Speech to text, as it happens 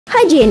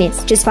Hi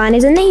Genies, just fine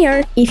as in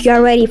here. If you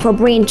are ready for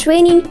brain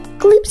training,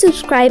 click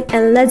subscribe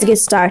and let's get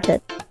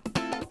started.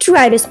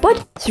 Try to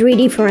spot 3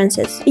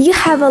 differences. You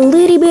have a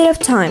little bit of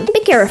time. Be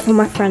careful,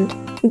 my friend.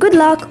 Good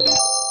luck!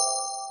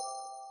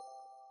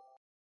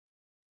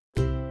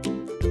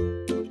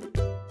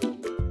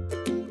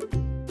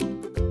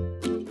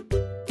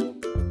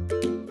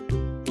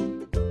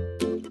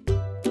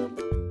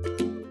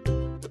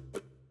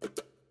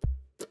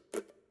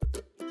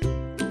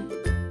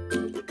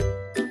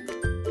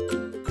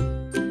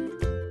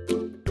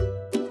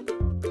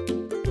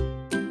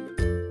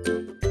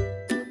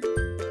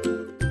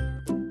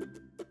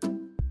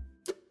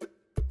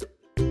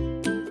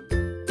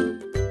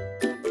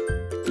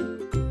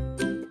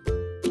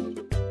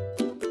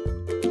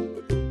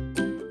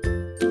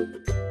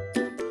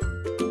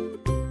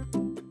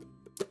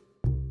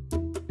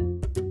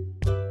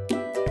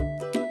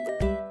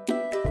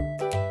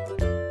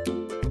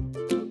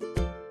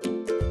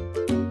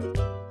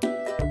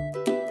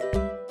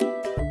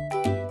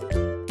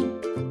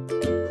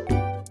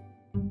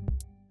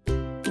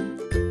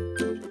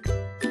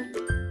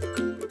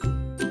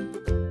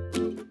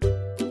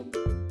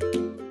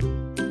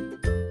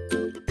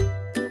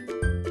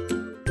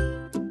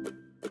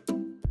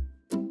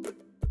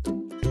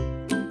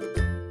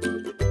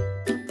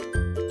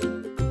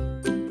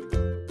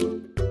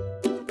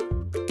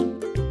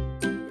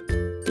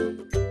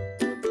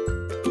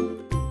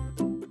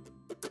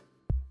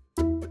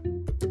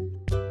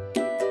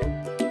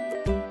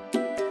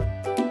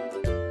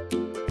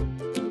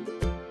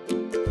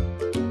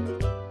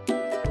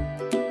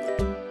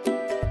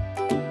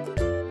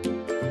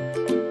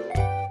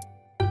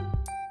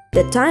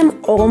 The time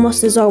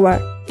almost is over.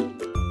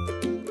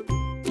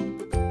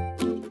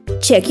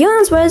 Check your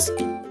answers.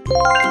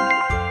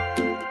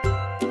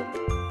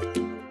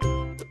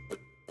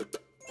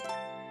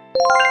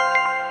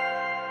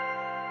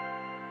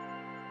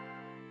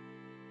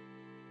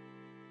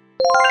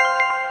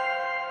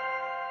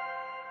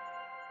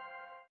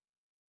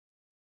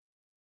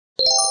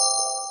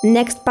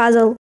 Next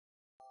puzzle.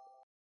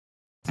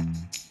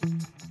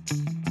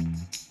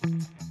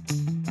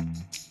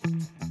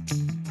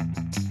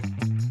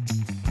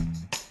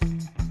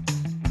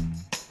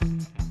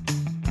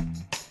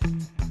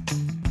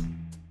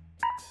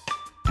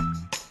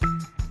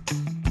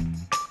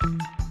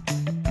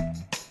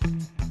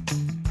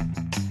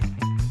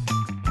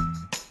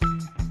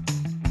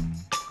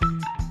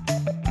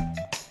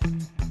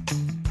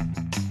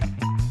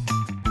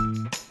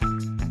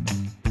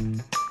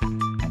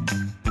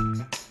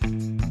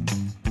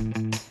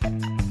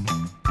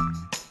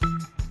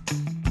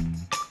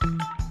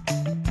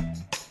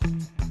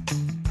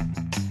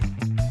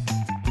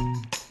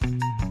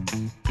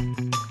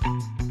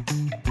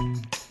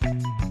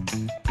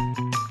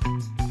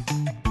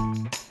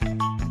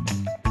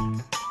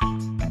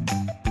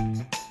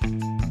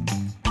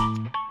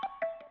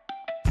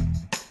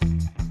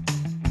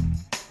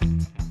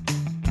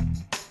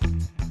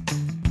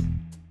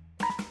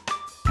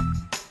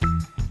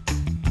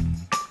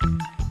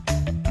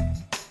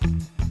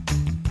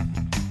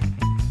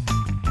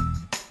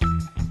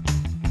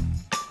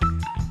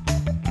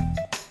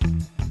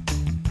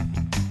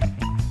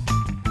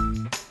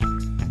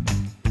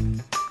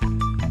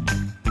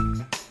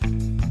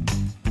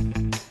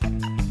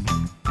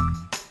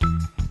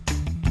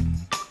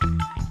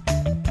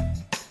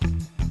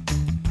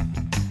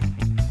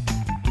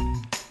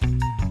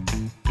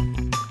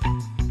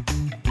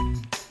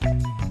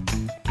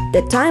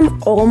 The time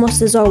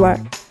almost is over.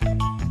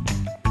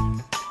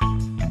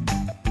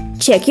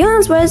 Check your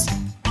answers.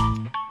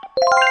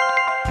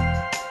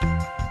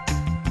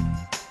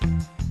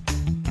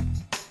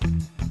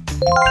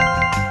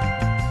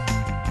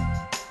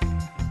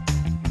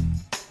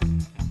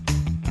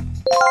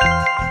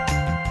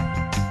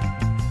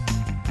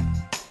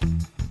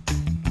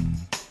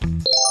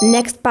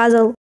 Next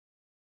puzzle.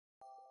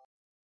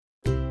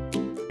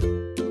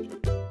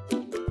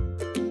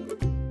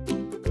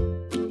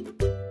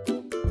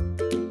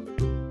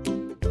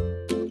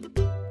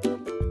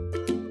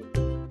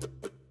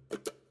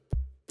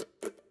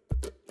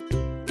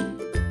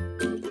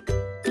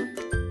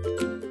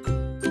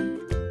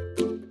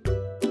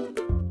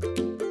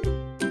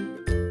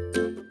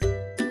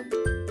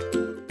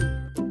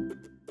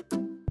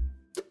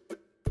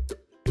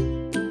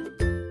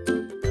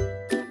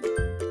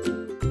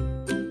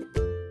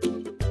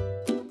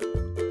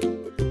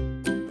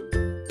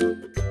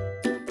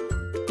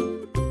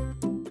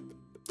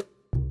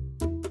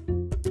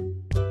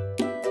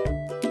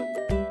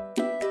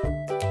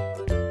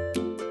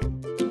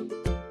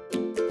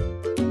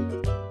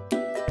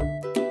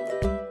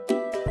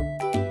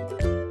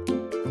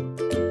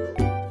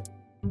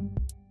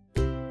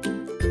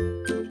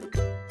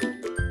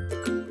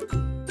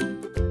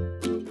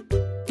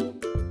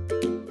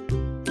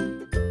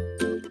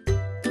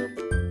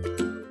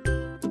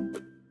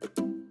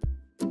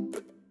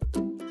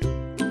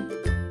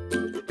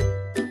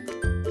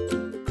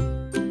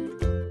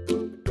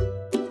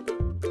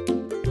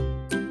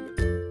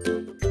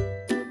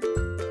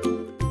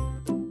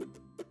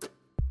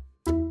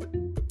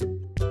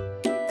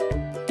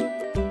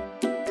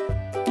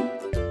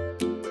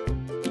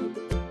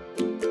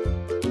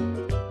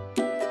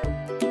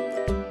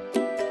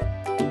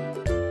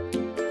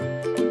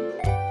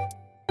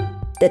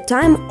 The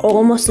time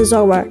almost is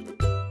over.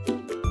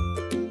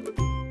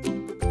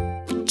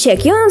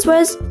 Check your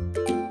answers.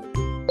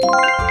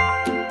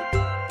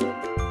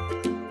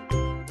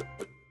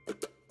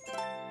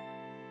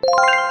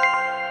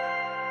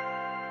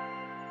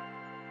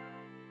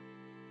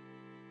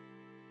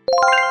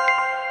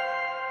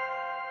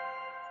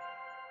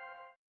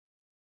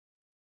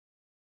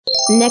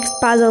 Next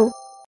puzzle.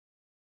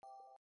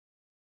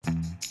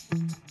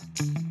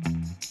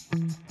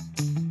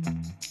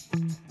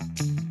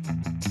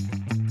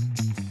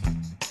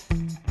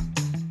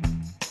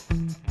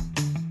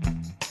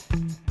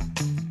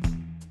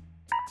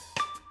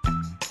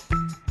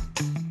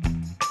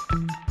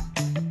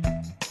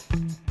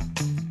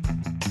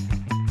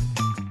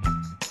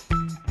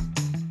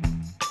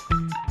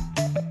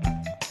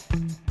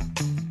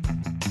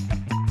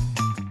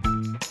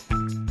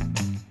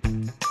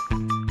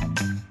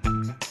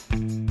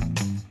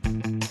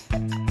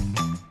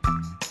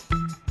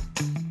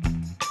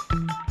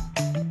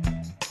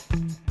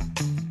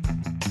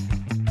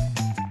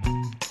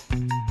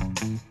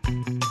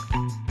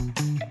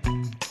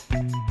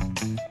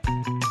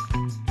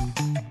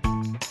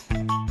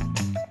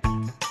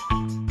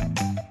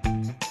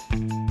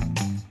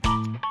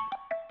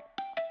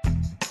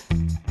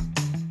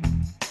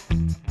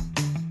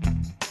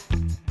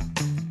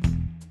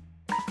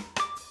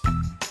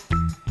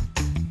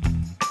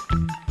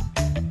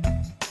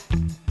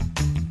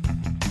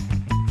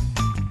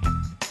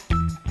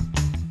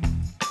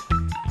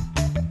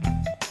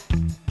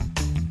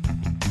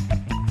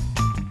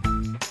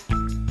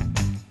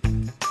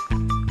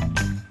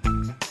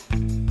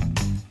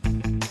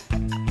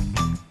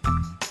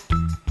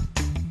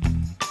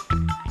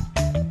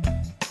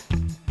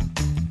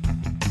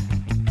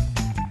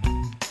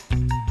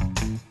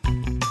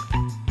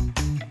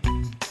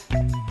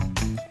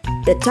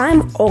 The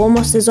time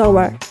almost is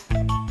over.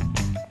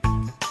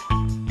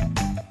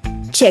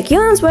 Check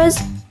your answers.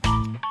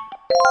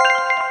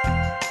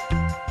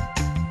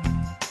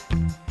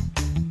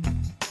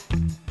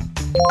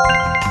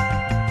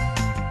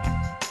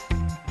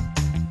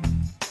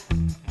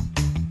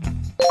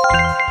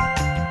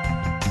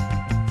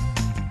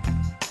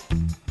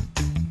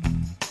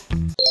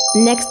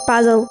 Next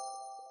puzzle.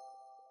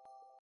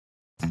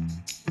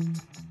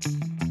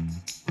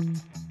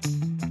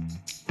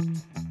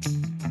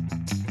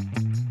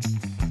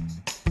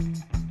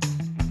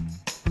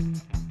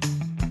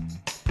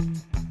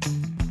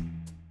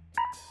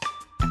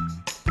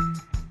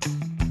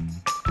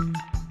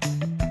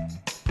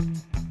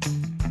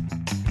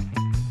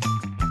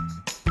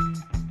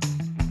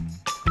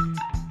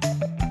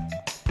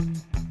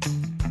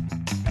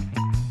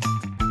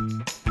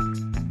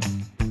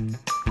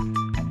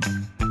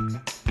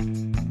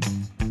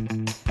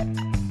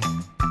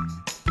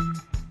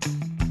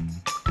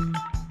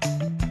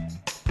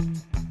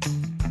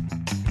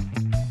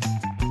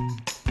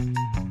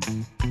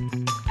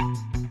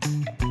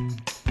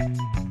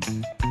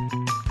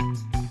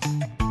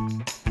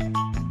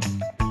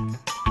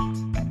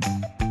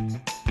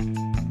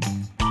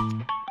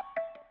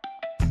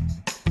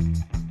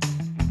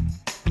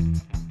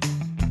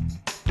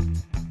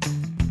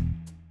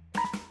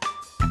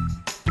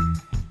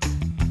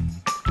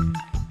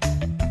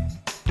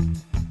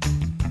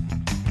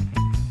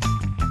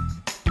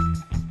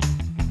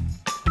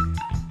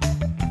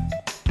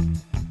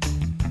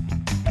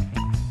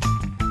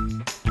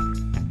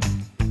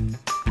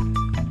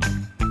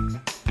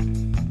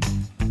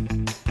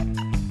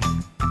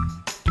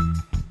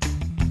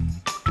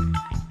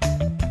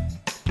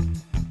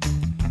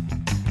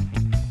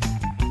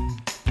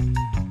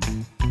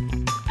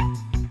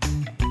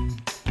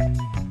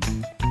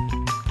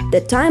 The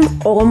time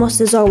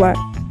almost is over.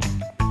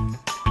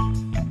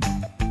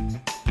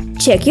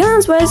 Check your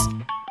answers.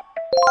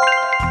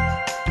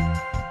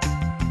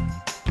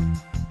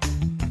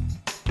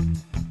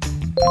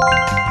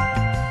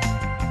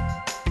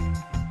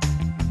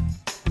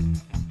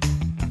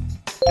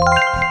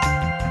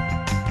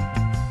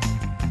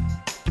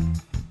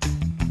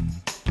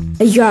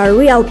 You're a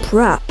real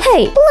pro.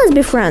 Hey, let's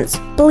be friends.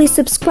 Please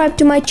subscribe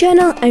to my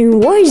channel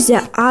and watch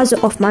the other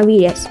of my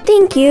videos.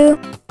 Thank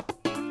you.